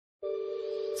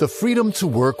The freedom to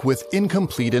work with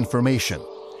incomplete information.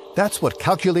 That's what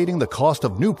calculating the cost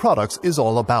of new products is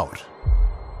all about.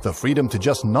 The freedom to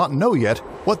just not know yet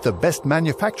what the best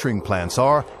manufacturing plants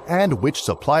are and which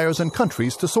suppliers and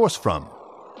countries to source from.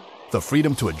 The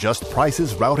freedom to adjust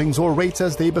prices, routings, or rates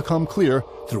as they become clear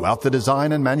throughout the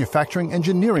design and manufacturing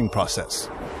engineering process.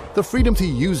 The freedom to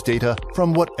use data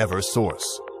from whatever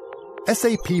source.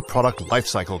 SAP Product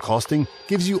Lifecycle Costing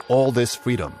gives you all this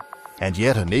freedom, and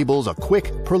yet enables a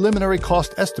quick, preliminary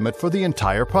cost estimate for the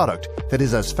entire product that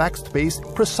is as fact-based,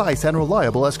 precise, and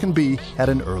reliable as can be at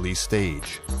an early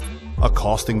stage. A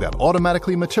costing that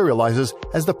automatically materializes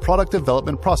as the product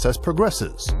development process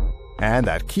progresses, and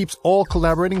that keeps all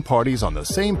collaborating parties on the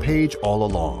same page all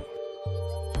along.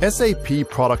 SAP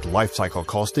Product Lifecycle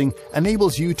Costing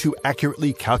enables you to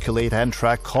accurately calculate and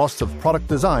track costs of product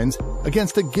designs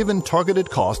against a given targeted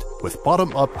cost with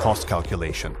bottom-up cost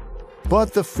calculation.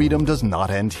 But the freedom does not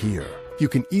end here. You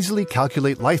can easily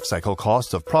calculate lifecycle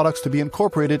costs of products to be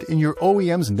incorporated in your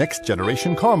OEM's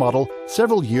next-generation car model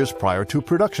several years prior to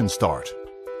production start,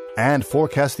 and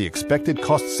forecast the expected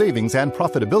cost savings and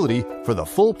profitability for the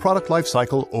full product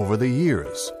lifecycle over the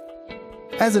years.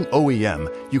 As an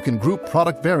OEM, you can group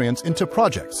product variants into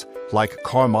projects, like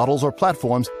car models or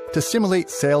platforms, to simulate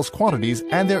sales quantities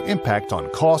and their impact on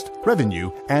cost,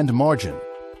 revenue, and margin.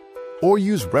 Or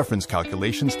use reference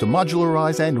calculations to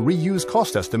modularize and reuse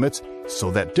cost estimates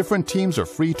so that different teams are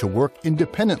free to work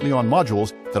independently on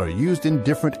modules that are used in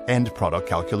different end product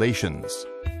calculations.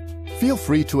 Feel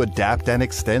free to adapt and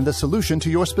extend the solution to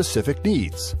your specific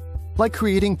needs, like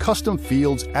creating custom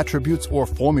fields, attributes, or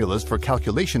formulas for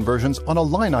calculation versions on a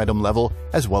line item level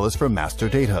as well as for master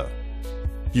data.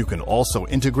 You can also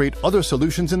integrate other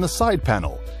solutions in the side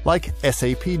panel, like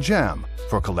SAP Jam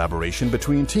for collaboration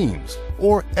between teams,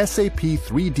 or SAP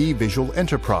 3D Visual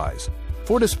Enterprise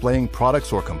for displaying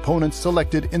products or components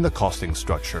selected in the costing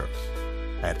structure.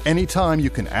 At any time, you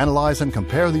can analyze and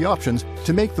compare the options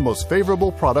to make the most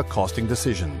favorable product costing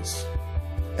decisions.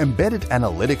 Embedded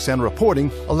analytics and reporting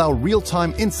allow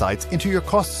real-time insights into your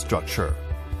cost structure.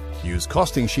 Use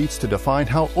costing sheets to define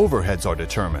how overheads are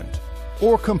determined,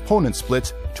 or component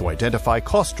splits to identify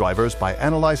cost drivers by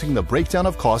analyzing the breakdown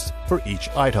of costs for each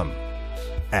item.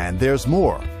 And there's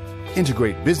more.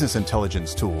 Integrate business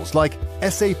intelligence tools like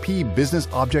SAP Business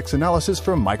Objects Analysis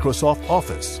for Microsoft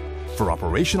Office for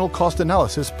operational cost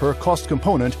analysis per cost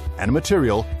component and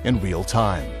material in real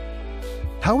time.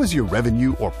 How is your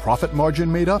revenue or profit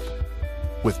margin made up?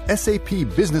 With SAP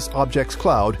Business Objects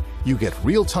Cloud, you get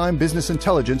real-time business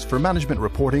intelligence for management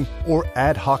reporting or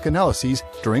ad hoc analyses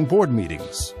during board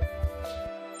meetings.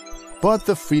 But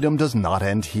the freedom does not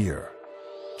end here.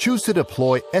 Choose to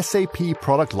deploy SAP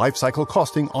Product Lifecycle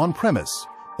Costing on-premise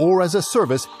or as a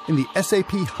service in the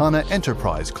SAP HANA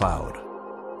Enterprise Cloud.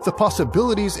 The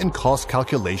possibilities in cost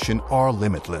calculation are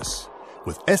limitless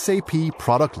with SAP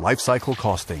Product Lifecycle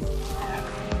Costing.